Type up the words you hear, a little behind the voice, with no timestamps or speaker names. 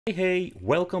Hey,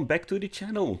 welcome back to the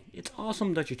channel. It's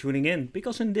awesome that you're tuning in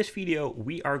because in this video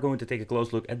we are going to take a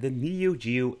close look at the Neo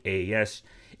Geo AES.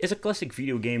 It's a classic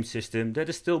video game system that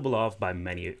is still beloved by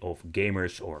many of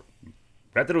gamers or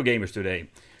retro gamers today.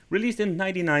 Released in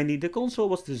 1990, the console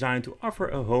was designed to offer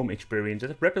a home experience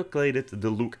that replicated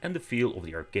the look and the feel of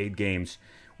the arcade games.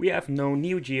 We have known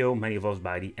Neo Geo, many of us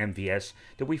by the MVS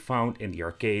that we found in the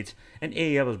arcades, and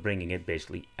AES was bringing it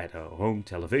basically at our home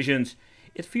televisions.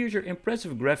 It featured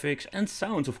impressive graphics and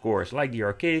sounds, of course, like the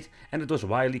arcade, and it was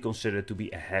widely considered to be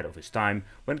ahead of its time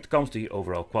when it comes to the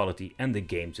overall quality and the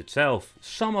games itself.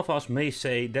 Some of us may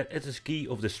say that it is key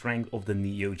of the strength of the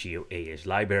Neo Geo AES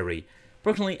library.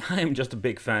 Personally, I am just a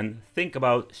big fan. Think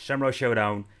about Samurai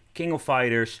Showdown, King of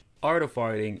Fighters, Art of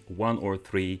Fighting 1 or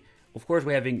 3. Of course,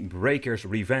 we're having Breaker's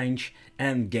Revenge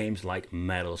and games like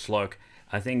Metal Slug.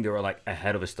 I think they were like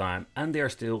ahead of its time and they are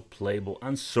still playable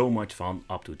and so much fun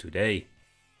up to today.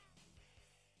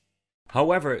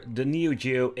 However, the Neo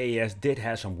Geo AES did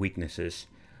have some weaknesses.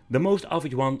 The most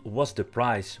obvious one was the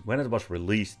price. When it was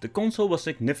released, the console was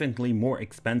significantly more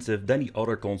expensive than the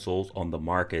other consoles on the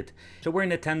market. So where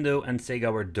Nintendo and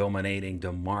Sega were dominating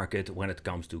the market when it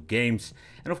comes to games.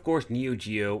 And of course Neo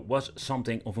Geo was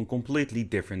something of a completely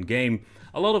different game.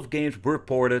 A lot of games were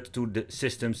ported to the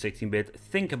system 16-bit.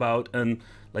 Think about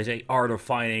let's say Art of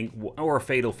Fighting or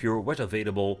Fatal Fury was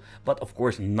available, but of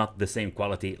course not the same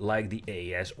quality like the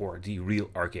AES or the real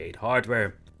arcade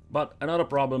hardware. But another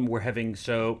problem we're having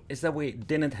is that we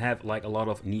didn't have like a lot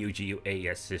of Neo Geo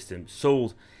AES systems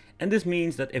sold. And this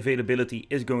means that availability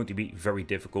is going to be very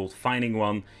difficult finding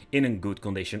one in a good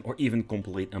condition or even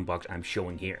complete unbox I'm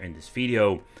showing here in this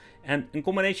video. And in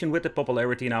combination with the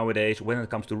popularity nowadays when it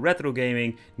comes to retro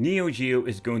gaming, Neo Geo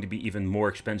is going to be even more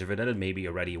expensive than it maybe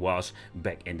already was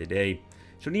back in the day.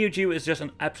 So Neo Geo is just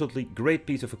an absolutely great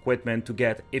piece of equipment to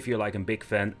get if you're like a big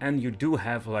fan and you do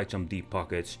have like some deep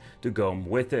pockets to go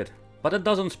with it. But it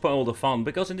doesn't spoil the fun,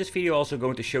 because in this video I'm also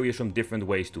going to show you some different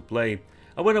ways to play.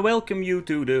 I want to welcome you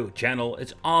to the channel.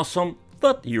 It's awesome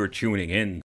that you're tuning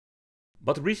in.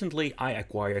 But recently I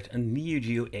acquired a Neo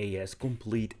Geo AES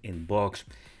complete in box.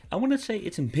 I wouldn't say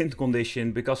it's in mint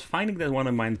condition, because finding that one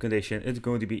in mint condition is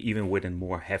going to be even with a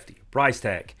more hefty price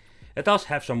tag. It does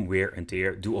have some wear and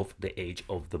tear due to the age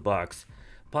of the box,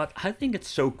 but I think it's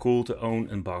so cool to own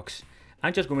a box.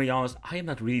 I'm just going to be honest, I am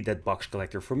not really that box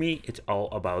collector. For me, it's all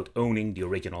about owning the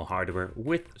original hardware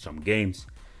with some games.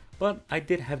 But I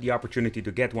did have the opportunity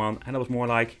to get one and I was more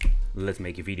like, let's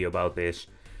make a video about this.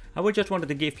 I would just wanted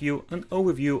to give you an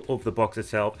overview of the box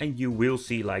itself, and you will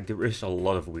see like there is a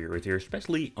lot of wear here,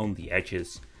 especially on the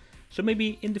edges. So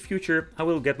maybe in the future I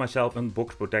will get myself a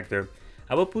box protector.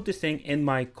 I will put this thing in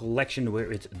my collection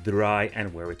where it's dry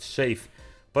and where it's safe.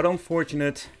 But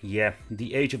unfortunate, yeah,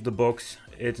 the age of the box,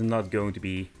 it's not going to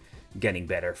be getting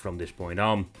better from this point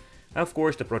on. Of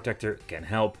course the protector can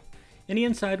help. In the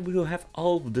inside we will have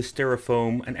all of the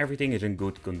styrofoam and everything is in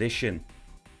good condition.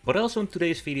 But also in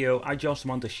today's video I just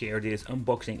want to share this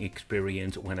unboxing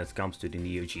experience when it comes to the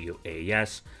Neo Geo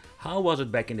AES. How was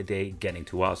it back in the day getting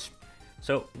to us?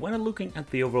 So when I'm looking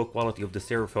at the overall quality of the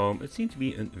styrofoam, it seems to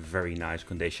be in very nice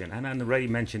condition, and I already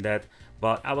mentioned that,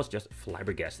 but I was just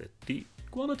flabbergasted. The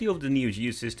quality of the Neo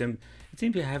Geo system, it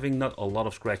seems to be having not a lot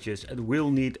of scratches. It will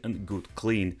need a good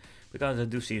clean, because I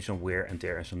do see some wear and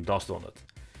tear and some dust on it.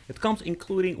 It comes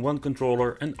including one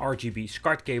controller, an RGB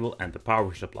SCART cable and the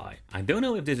power supply. I don't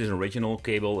know if this is an original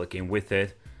cable that came with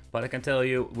it, but I can tell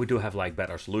you we do have like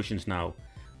better solutions now.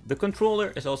 The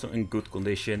controller is also in good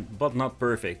condition, but not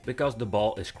perfect, because the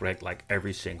ball is cracked like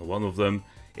every single one of them.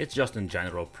 It's just a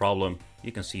general problem.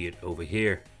 You can see it over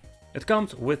here. It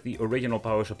comes with the original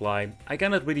power supply. I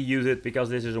cannot really use it because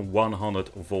this is a 100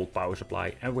 volt power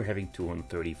supply and we're having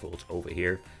 230 volts over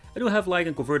here. I do have like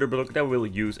a converter block that we will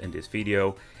use in this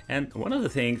video. And one of the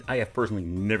things I have personally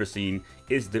never seen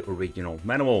is the original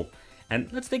manual. And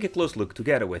let's take a close look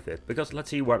together with it, because let's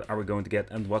see what are we going to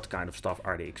get and what kind of stuff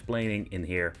are they explaining in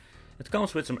here. It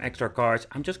comes with some extra cards.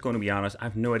 I'm just going to be honest, I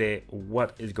have no idea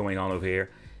what is going on over here.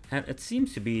 And it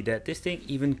seems to be that this thing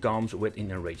even comes with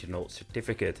an original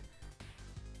certificate.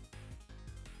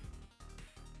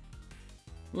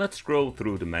 Let's scroll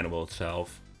through the manual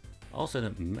itself. Also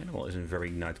the manual is in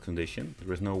very nice condition.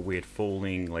 There is no weird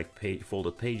folding like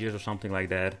folded pages or something like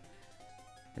that.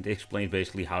 And it explains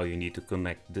basically how you need to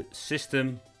connect the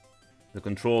system, the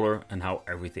controller, and how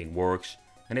everything works.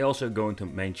 And they're also going to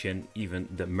mention even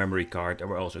the memory card that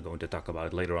we're also going to talk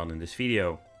about later on in this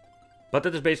video. But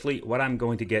that is basically what I'm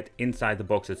going to get inside the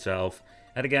box itself.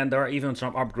 And again, there are even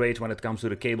some upgrades when it comes to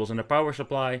the cables and the power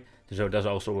supply. So that's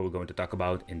also what we're going to talk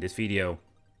about in this video.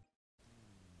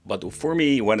 But for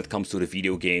me, when it comes to the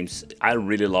video games, I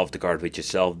really love the cartridge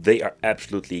itself. They are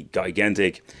absolutely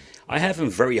gigantic. I have a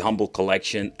very humble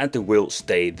collection and they will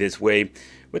stay this way.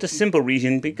 With a simple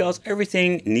reason, because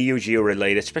everything Neo Geo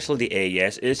related, especially the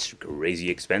AES, is crazy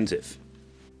expensive.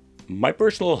 My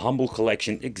personal humble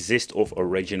collection exists of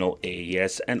original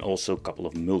AES and also a couple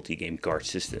of multi-game card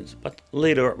systems, but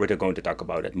later we're going to talk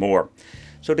about it more.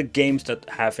 So the games that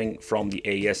having from the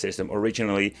AES system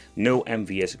originally no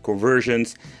MVS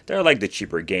conversions, they're like the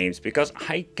cheaper games because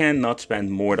I cannot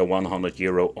spend more than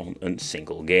 €100 on a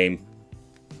single game.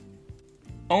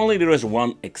 Only there is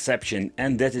one exception,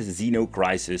 and that is Xeno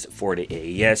Crisis for the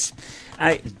AES.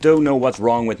 I don't know what's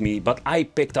wrong with me, but I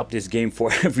picked up this game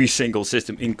for every single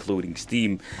system, including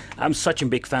Steam. I'm such a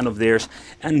big fan of theirs,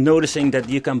 and noticing that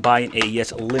you can buy an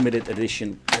AES limited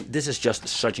edition, this is just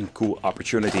such a cool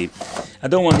opportunity. I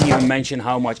don't want to even mention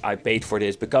how much I paid for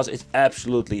this, because it's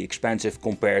absolutely expensive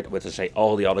compared with, let's say,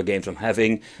 all the other games I'm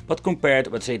having. But compared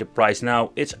with, say, the price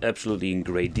now, it's absolutely a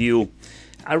great deal.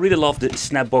 I really love the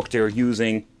snap box they're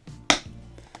using,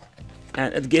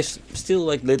 and it gives still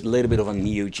like a little bit of a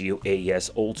Neo Geo AES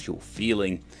old school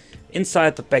feeling.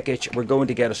 Inside the package we're going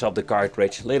to get ourselves the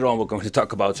cartridge. Later on we're going to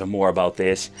talk about some more about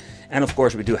this, and of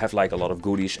course we do have like a lot of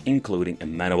goodies, including a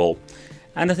manual.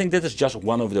 And I think this is just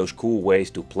one of those cool ways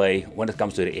to play when it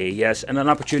comes to the AES, and an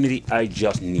opportunity I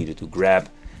just needed to grab,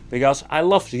 because I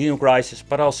love Xeno Crisis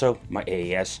but also my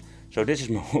AES. So this is,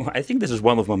 I think this is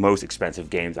one of my most expensive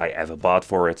games I ever bought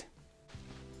for it.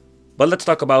 But let's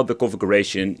talk about the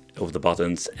configuration of the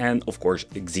buttons and of course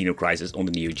Xeno Crisis on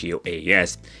the Neo Geo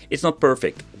AES. It's not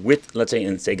perfect. With, let's say,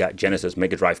 in Sega Genesis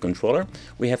Mega Drive controller,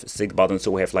 we have 6 buttons,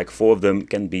 so we have like 4 of them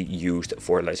can be used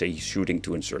for, let's say, shooting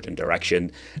to a certain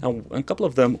direction, and a couple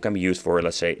of them can be used for,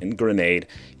 let's say, a grenade.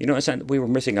 You know, and we were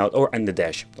missing out, or and the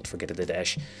dash, don't forget the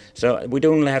dash. So we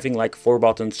don't having like 4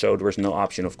 buttons, so there is no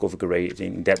option of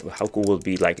configuring that. How cool will it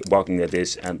be like walking like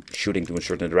this and shooting to a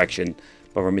certain direction,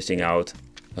 but we're missing out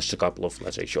just a couple of,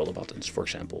 let's say, shoulder buttons, for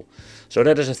example. So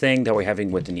that is a thing that we're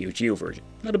having with the Neo Geo version.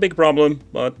 Not a big problem,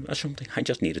 but something I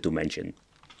just needed to mention.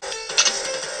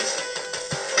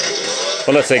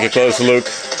 But let's take a closer look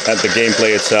at the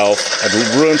gameplay itself. It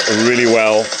runs really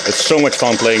well. It's so much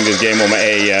fun playing this game on my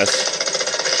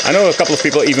AES. I know a couple of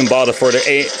people even bought it for the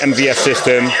MVS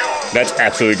system. That's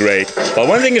absolutely great. But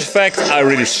one thing is fact, I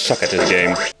really suck at this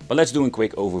game. But let's do a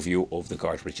quick overview of the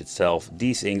cartridge itself.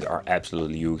 These things are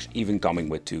absolutely huge, even coming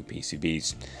with 2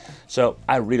 PCBs. So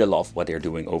I really love what they're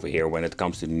doing over here when it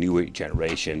comes to the newer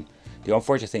generation. The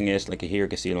unfortunate thing is, like here you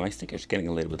can see, my sticker is getting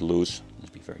a little bit loose.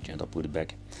 Let's be very gentle, put it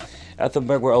back. At the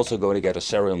back we're also going to get a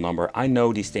serial number. I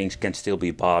know these things can still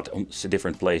be bought on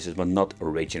different places, but not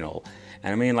original.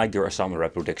 And I mean, like, there are some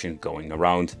reproduction going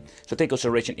around. So take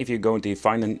consideration, if you're going to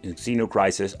find a Xeno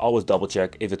Crisis, always double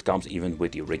check if it comes even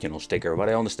with the original sticker. But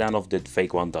I understand of the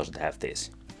fake one doesn't have this.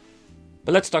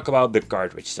 But let's talk about the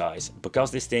cartridge size,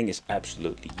 because this thing is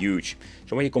absolutely huge.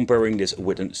 So when you're comparing this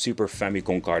with a Super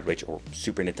Famicom cartridge or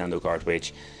Super Nintendo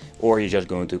cartridge, or you're just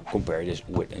going to compare this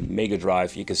with a Mega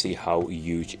Drive, you can see how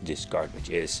huge this cartridge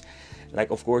is. Like,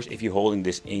 of course, if you're holding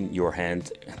this in your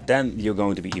hand, then you're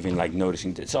going to be even like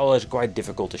noticing that it's always quite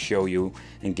difficult to show you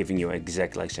and giving you an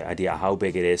exact like idea how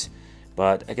big it is.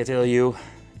 But I can tell you,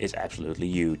 it's absolutely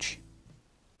huge.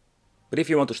 But if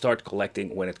you want to start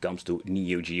collecting when it comes to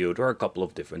Neo Geo, there are a couple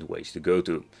of different ways to go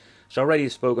to. So I already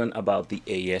spoken about the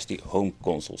AES, the home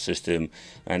console system,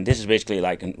 and this is basically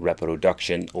like a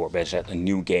reproduction, or better said, a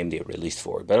new game they released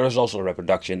for it. But there's also a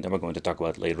reproduction that we're going to talk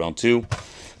about later on too.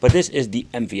 But this is the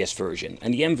MVS version,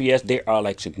 and the MVS, they are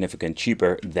like significantly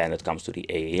cheaper than it comes to the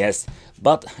AES.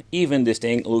 But even this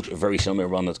thing looks very similar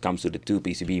when it comes to the 2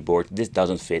 PCB board. This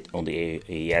doesn't fit on the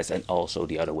AES, and also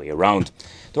the other way around.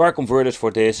 There are converters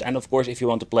for this, and of course if you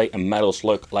want to play a Metal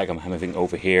Slug like I'm having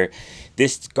over here,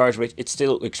 this cartridge, it's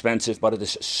still expensive, but it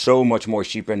is so much more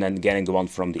cheaper than getting the one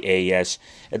from the AES.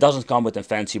 It doesn't come with a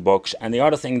fancy box, and the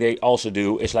other thing they also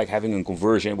do is like having a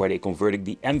conversion where they converted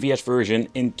the MVS version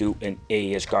into an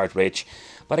AES cartridge.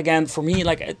 But again, for me,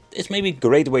 like, it's maybe a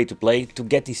great way to play, to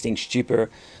get these things cheaper,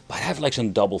 but have like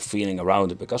some double feeling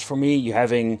around it, because for me, you're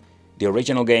having the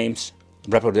original games,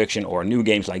 reproduction, or new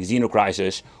games like Xeno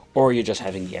Crisis, or you're just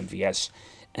having the MVS.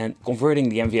 And converting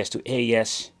the MVS to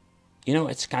AES, you know,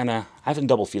 it's kind of having a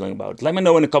double feeling about it. Let me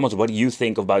know in the comments what you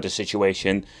think about the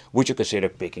situation. Would you consider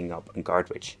picking up a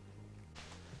cartridge?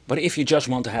 But if you just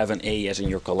want to have an AES in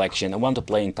your collection and want to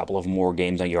play a couple of more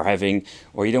games than you're having,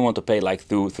 or you don't want to pay like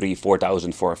 2, 3,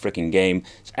 4,000 for a freaking game,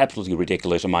 it's absolutely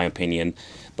ridiculous in my opinion.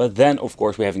 But then of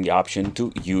course we're having the option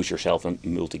to use yourself a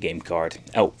multi-game card.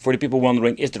 Oh, for the people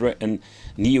wondering, is there a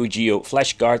Neo Geo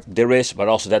flash card? There is, but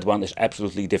also that one is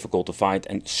absolutely difficult to find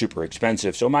and super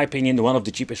expensive. So in my opinion, one of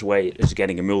the cheapest way is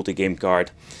getting a multi-game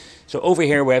card. So over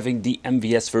here we're having the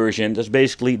MVS version. That's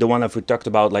basically the one that we talked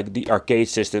about, like the arcade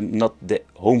system, not the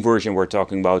home version we're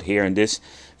talking about here in this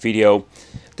video.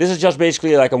 This is just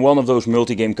basically like one of those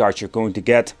multi-game cards you're going to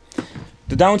get.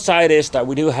 The downside is that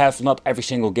we do have not every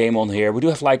single game on here. We do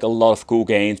have like a lot of cool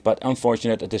games, but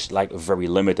unfortunately it is like very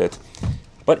limited.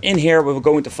 But in here we're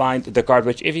going to find the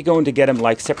cartridge. If you're going to get them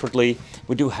like separately,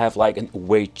 we do have like a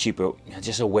way cheaper,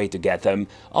 just a way to get them.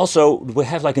 Also, we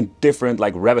have like a different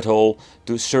like rabbit hole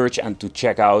to search and to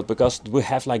check out, because we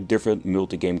have like different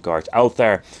multi-game cards out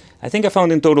there. I think I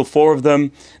found in total 4 of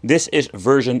them. This is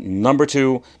version number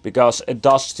 2, because it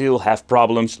does still have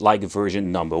problems like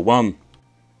version number 1.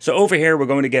 So over here we're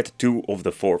going to get 2 of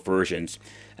the 4 versions.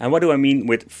 And what do I mean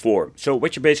with 4? So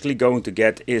what you're basically going to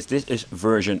get is, this is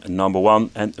version number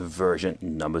 1 and version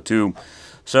number 2.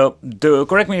 So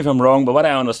correct me if I'm wrong, but what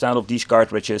I understand of these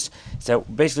cartridges, so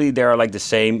basically they are like the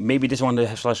same. Maybe this one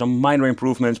has like some minor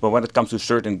improvements, but when it comes to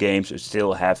certain games it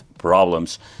still have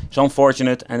problems. It's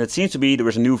unfortunate, and it seems to be there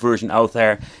is a new version out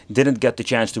there. Didn't get the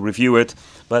chance to review it,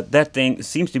 but that thing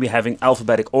seems to be having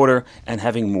alphabetic order and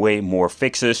having way more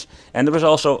fixes. And there was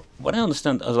also, what I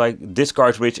understand, is like this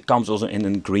cartridge comes also in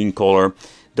a green color.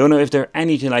 Don't know if there are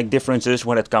any like differences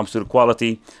when it comes to the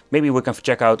quality. Maybe we can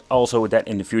check out also that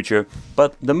in the future.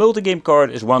 But the multi-game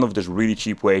card is one of those really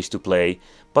cheap ways to play.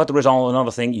 But there is all another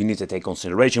thing you need to take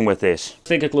consideration with this.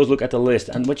 Take a close look at the list,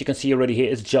 and what you can see already here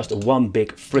is just one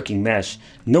big freaking mess.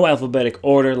 No alphabetic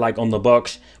order like on the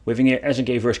box. We have in here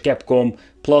SNK vs Capcom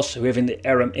Plus. We have in the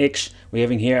RMX. We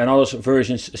have in here another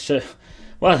versions.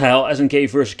 What the hell, SNK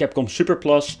vs Capcom Super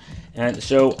Plus, and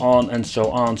so on and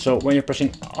so on. So when you're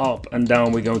pressing up and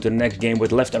down, we go to the next game.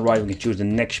 With left and right, we can choose the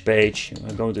next page.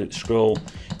 I'm going to scroll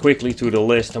quickly through the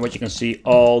list, and what you can see,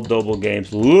 all double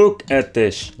games. Look at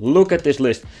this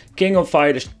list. King of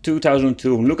Fighters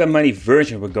 2002. Look how many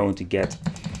versions we're going to get.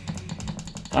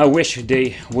 I wish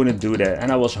they wouldn't do that,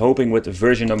 and I was hoping with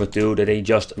version number 2 that they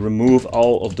just remove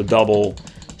all of the double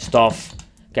stuff.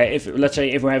 Okay, if let's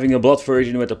say if we're having a blood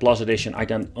version with the Plus edition, I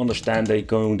can understand they're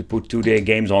going to put 2-day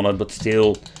games on it, but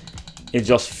still, it's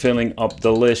just filling up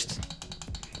the list.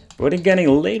 But getting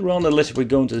later on the list, we're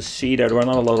going to see that there are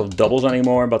not a lot of doubles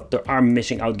anymore, but there are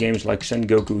missing out games like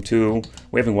Sengoku 2.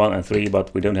 We're having 1 and 3,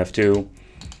 but we don't have 2.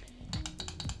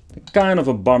 Kind of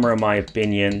a bummer in my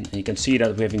opinion. And you can see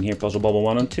that we're having here Puzzle Bubble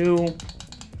 1 and 2.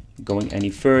 Going any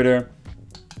further.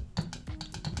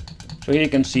 So here you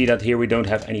can see that here we don't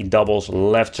have any doubles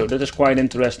left. So that is quite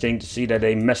interesting to see that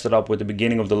they messed it up with the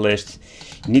beginning of the list.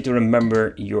 You need to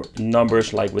remember your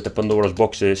numbers like with the Pandora's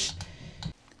boxes.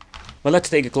 But let's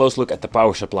take a close look at the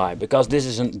power supply, because this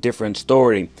is a different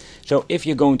story. So if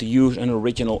you're going to use an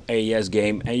original AES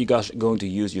game and you guys are going to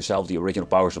use yourself the original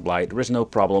power supply, there is no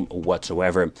problem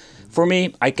whatsoever. For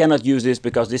me, I cannot use this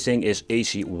because this thing is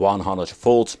AC 100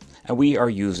 volts and we are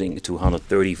using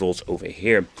 230 volts over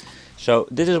here. So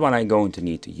this is what I'm going to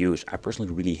need to use. I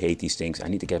personally really hate these things. I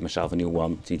need to get myself a new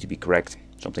one. It needs to be correct.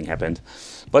 Something happened.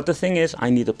 But the thing is,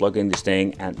 I need to plug in this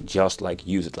thing and just like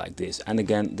use it like this. And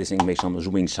again, this thing makes some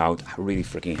zooming sound. I really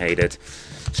freaking hate it.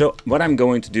 So what I'm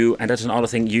going to do, and that's another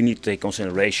thing you need to take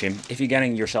consideration. If you're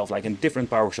getting yourself like a different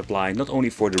power supply, not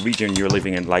only for the region you're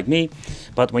living in like me,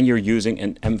 but when you're using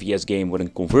an MVS game with a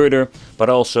converter, but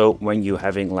also when you're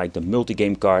having like the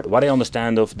multi-game card, what I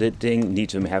understand of the thing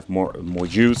needs to have more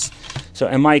juice. So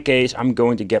in my case, I'm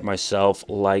going to get myself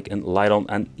like a Lite-On,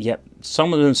 and yeah,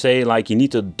 some of them say like you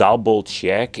need to double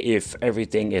check if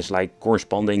everything is like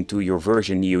corresponding to your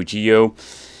version Neo Geo.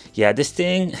 Yeah, this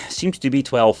thing seems to be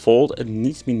 12 volt. It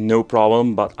needs me no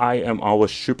problem, but I am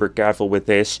always super careful with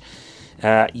this.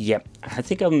 Yeah, I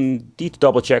think I need to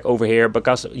double check over here,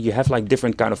 because you have like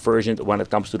different kind of versions when it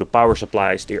comes to the power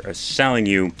supplies they are selling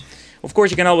you. Of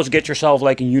course, you can always get yourself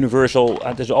like a universal.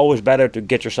 It's always better to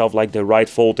get yourself like the right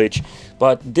voltage.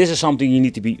 But this is something you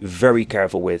need to be very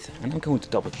careful with. And I'm going to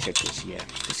double check this. Yeah,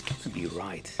 this can't be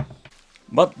right.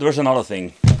 But there's another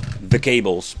thing. The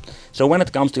cables. So when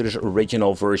it comes to this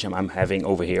original version I'm having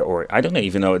over here, or I don't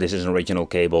even know if this is an original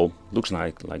cable. Looks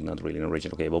like not really an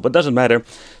original cable, but doesn't matter.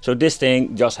 So this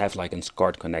thing just have like a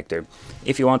SCART connector.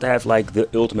 If you want to have like the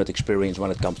ultimate experience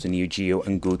when it comes to Neo Geo,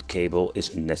 a good cable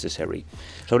is necessary.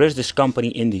 So there's this company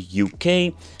in the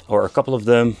UK, or a couple of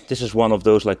them. This is one of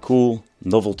those like cool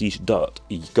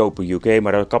novelties.co.uk,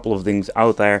 but there are a couple of things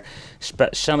out there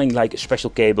selling like special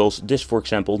cables. This, for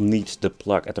example, needs the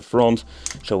plug at the front,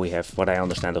 so we have what I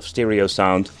understand of stereo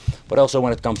sound. But also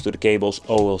when it comes to the cables,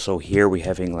 also here we're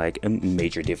having like a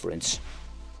major difference.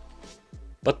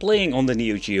 But playing on the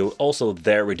Neo Geo, also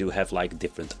there we do have like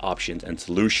different options and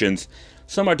solutions.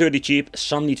 Some are dirty cheap,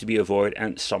 some need to be avoided,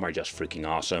 and some are just freaking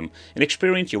awesome. An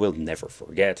experience you will never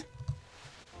forget.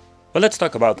 But let's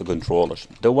talk about the controllers.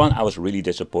 The one I was really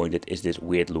disappointed is this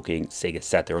weird looking Sega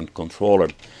Saturn controller.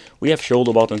 We have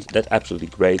shoulder buttons, that's absolutely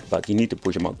great, but you need to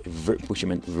push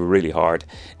them in really hard,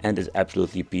 and it's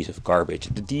absolutely a piece of garbage.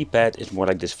 The D-pad is more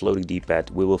like this floating D-pad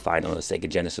we will find on a Sega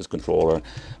Genesis controller,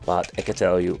 but I can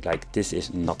tell you, like, this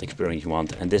is not the experience you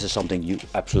want, and this is something you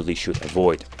absolutely should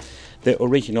avoid. The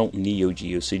original Neo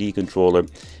Geo CD controller,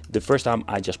 the first time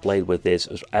I just played with this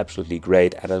was absolutely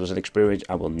great, and that was an experience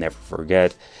I will never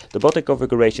forget. The button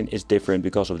configuration is different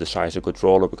because of the size of the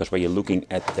controller, because when you're looking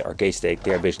at the arcade stick,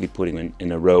 they're basically putting them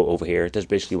in a row over here. That's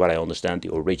basically what I understand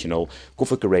the original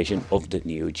configuration of the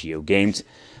Neo Geo games.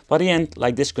 But in the end,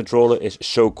 like, this controller is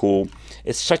so cool.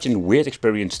 It's such a weird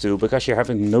experience too, because you're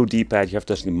having no D-pad, you have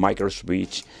just the micro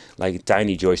switch, like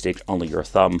tiny joysticks under your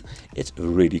thumb. It's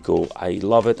really cool, I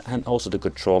love it, and also the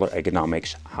controller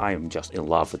ergonomics. I am just in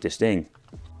love with this thing.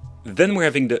 Then we're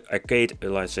having the arcade,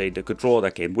 let's say the controller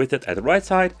that came with it at the right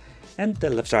side, and the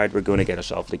left side we're going to get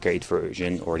ourselves the arcade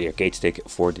version or the arcade stick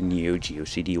for the Neo Geo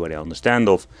CD, what I understand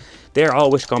of. They're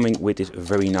always coming with this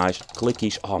very nice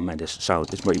clickies. Oh man, this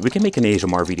sound is we can make an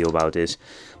ASMR video about this,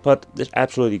 but it's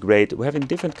absolutely great. We're having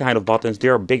different kind of buttons. They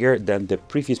are bigger than the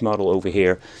previous model over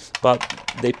here, but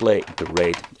they play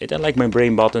great. They're like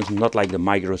membrane buttons, not like the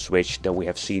micro switch that we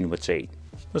have seen with, say,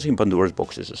 in Pandora's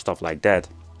boxes and stuff like that.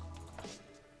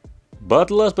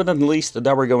 But last but not least,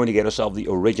 now we're going to get ourselves the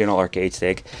original arcade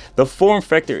stick. The form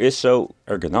factor is so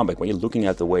ergonomic. When you're looking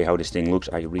at the way how this thing looks,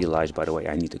 I realize, by the way,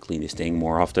 I need to clean this thing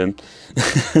more often.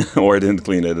 Or I didn't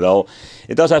clean it at all.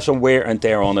 It does have some wear and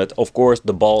tear on it. Of course,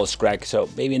 the ball is cracked, so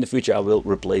maybe in the future I will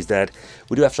replace that.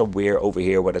 We do have some wear over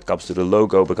here when it comes to the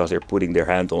logo, because they're putting their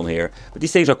hand on here. But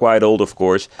these things are quite old, of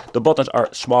course. The buttons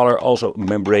are smaller, also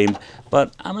membrane.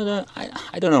 But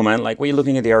I don't know, man. Like, when you're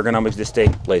looking at the ergonomics, this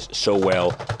thing plays so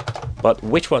well. But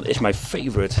which one is my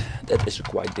favorite? That is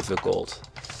quite difficult.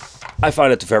 I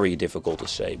find it very difficult to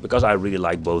say, because I really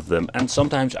like both of them, and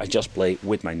sometimes I just play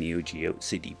with my Neo Geo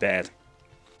CD pad.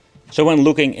 So when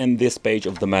looking in this page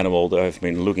of the manual that I've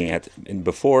been looking at in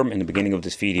the beginning of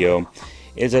this video,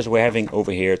 is as we're having over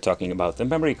here talking about the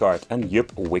memory card. And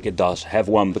yup, Wicked does have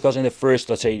one, because in the first,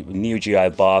 let's say, Neo Geo I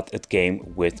bought, it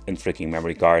came with a freaking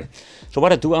memory card. So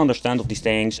what I do understand of these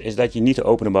things is that you need to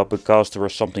open them up because there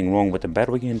was something wrong with the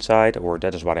battery inside, or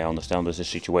that is what I understand is the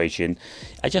situation.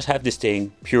 I just have this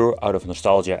thing pure out of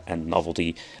nostalgia and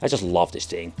novelty. I just love this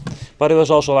thing. But it was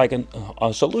also like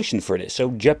a solution for this.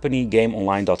 So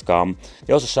JapaneseGameOnline.com,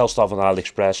 they also sell stuff on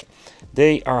AliExpress.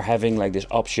 They are having like this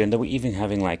option that we're even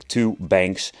having like 2 banks.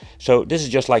 So this is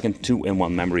just like a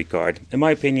 2-in-1 memory card. In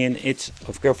my opinion, it's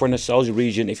of course for nostalgia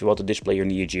region. If you want to display your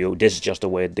Neo Geo, this is just the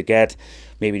way to get.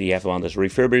 Maybe they have one that's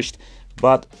refurbished,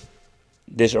 but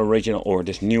this original or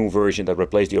this new version that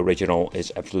replaced the original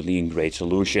is absolutely a great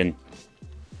solution.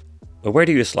 But where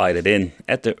do you slide it in?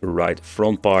 At the right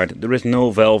front part. There is no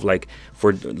valve like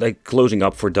for closing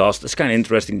up for dust. It's kind of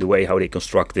interesting the way how they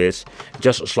construct this.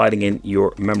 Just sliding in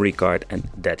your memory card and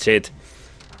that's it.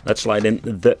 Let's slide in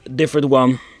the different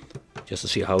one just to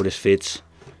see how this fits.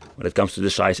 When it comes to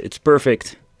the size, it's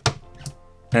perfect.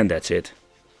 And that's it.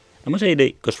 I must say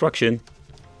the construction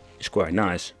is quite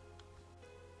nice.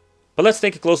 But let's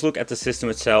take a close look at the system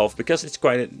itself, because it's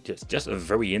quite just a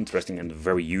very interesting and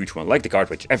very huge one. Like the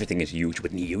cartridge, everything is huge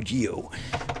with Neo Geo.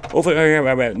 Over here,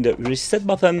 the reset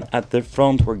button at the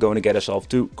front, we're going to get ourselves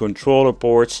 2 controller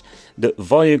ports. The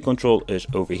volume control is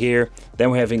over here. Then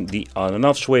we're having the on and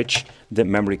off switch, the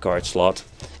memory card slot.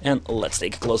 And let's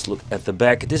take a close look at the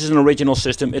back. This is an original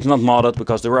system. It's not modded,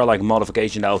 because there are like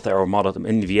modifications out there or modded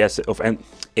NVS of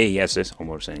AES.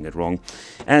 I'm saying it wrong.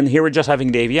 And here we're just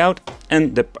having the AV out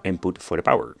and the input for the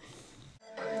power.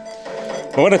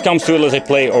 But when it comes to, let's say,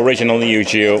 play original Neo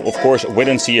Geo, of course,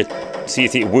 within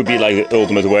CRT would be like the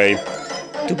ultimate way.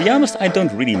 To be honest, I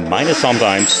don't really mind it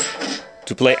sometimes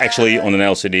to play actually on an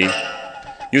LCD.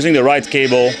 Using the right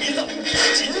cable,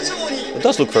 it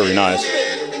does look very nice.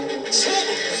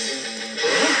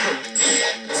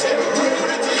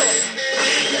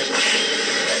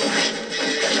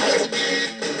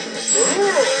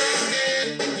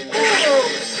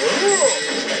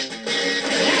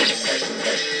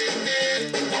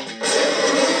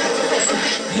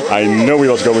 I know he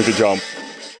was going to jump.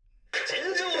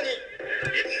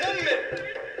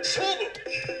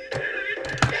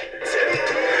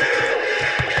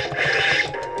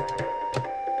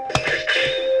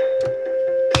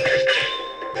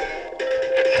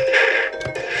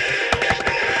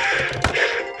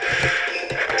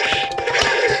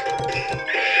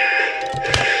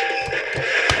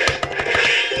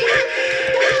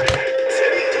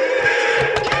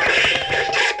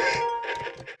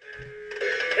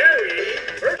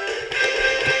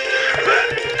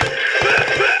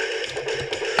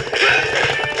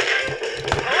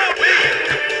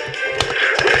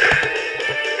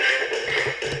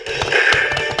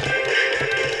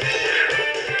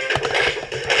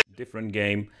 different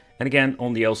game. And again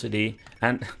on the LCD.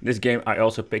 And this game I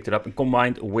also picked it up and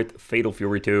combined with Fatal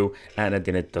Fury 2. And I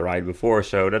didn't try it before,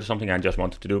 so that's something I just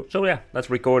wanted to do. So yeah, let's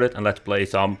record it and let's play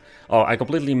some. Oh, I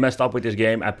completely messed up with this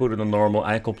game. I put it on normal.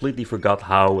 I completely forgot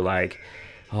how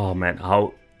oh man,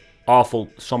 how awful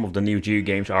some of the new Geo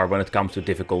games are when it comes to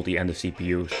difficulty and the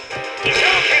CPUs.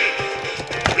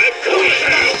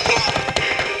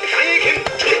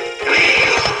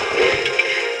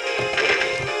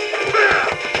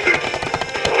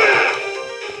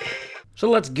 So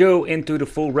let's go into the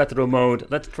full retro mode.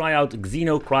 Let's try out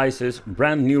Xeno Crisis,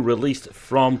 brand new released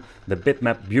from the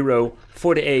Bitmap Bureau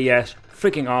for the AES.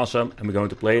 Freaking awesome, and we're going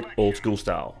to play it old school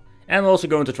style. And we're also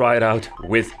going to try it out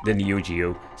with the Neo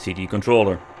Geo CD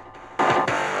controller.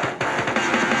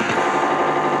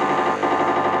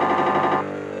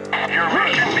 Your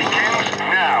mission begins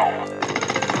now.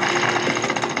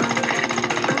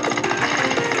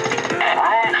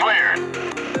 Room cleared.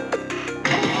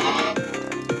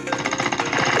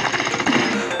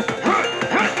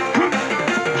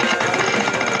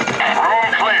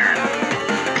 Room cleared.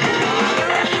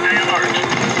 Stay alert.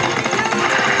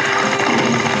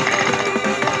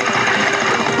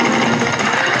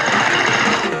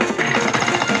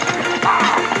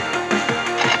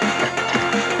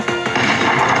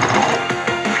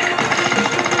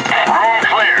 Room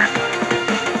cleared.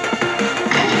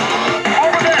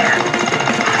 Over there.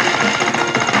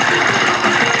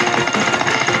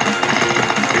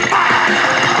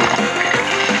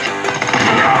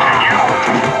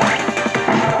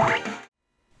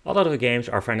 A lot of the games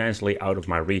are financially out of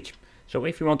my reach, so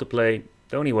if you want to play,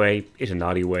 the only way is a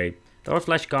naughty way. There are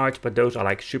flashcards, but those are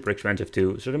like super expensive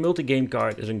too, so the multi-game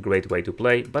card is a great way to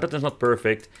play, but it is not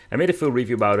perfect. I made a full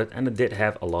review about it and it did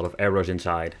have a lot of errors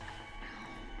inside.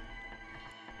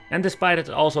 And despite it's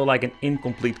also like an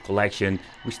incomplete collection,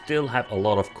 we still have a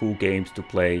lot of cool games to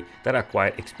play that are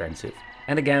quite expensive.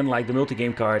 And again, like the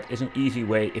multi-game card is an easy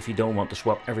way if you don't want to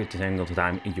swap every single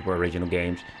time in your original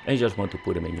games and you just want to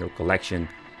put them in your collection.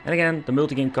 And again, the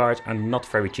multi-game cards are not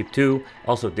very cheap too,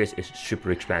 also this is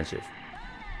super expensive.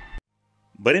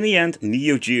 But in the end,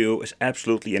 Neo Geo is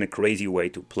absolutely in a crazy way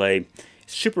to play.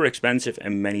 Super expensive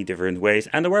in many different ways,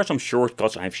 and there were some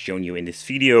shortcuts I've shown you in this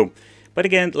video. But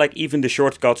again, like even the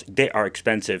shortcuts, they are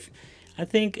expensive. I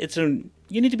think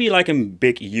you need to be like a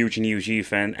big, huge Neo Geo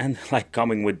fan and like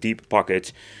coming with deep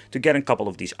pockets to get a couple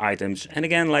of these items. And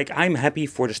again, like I'm happy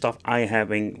for the stuff I'm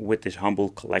having with this humble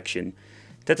collection.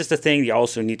 That is the thing you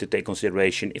also need to take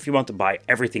consideration if you want to buy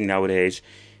everything nowadays.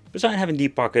 Besides having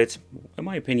deep pockets, in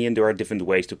my opinion, there are different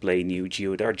ways to play Neo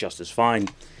Geo that are just as fine.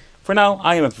 For now,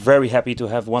 I am very happy to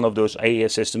have one of those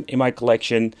AES systems in my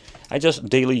collection. I just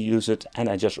daily use it and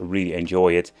I just really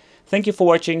enjoy it. Thank you for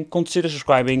watching, consider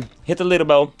subscribing, hit the little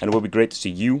bell, and it will be great to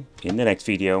see you in the next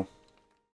video.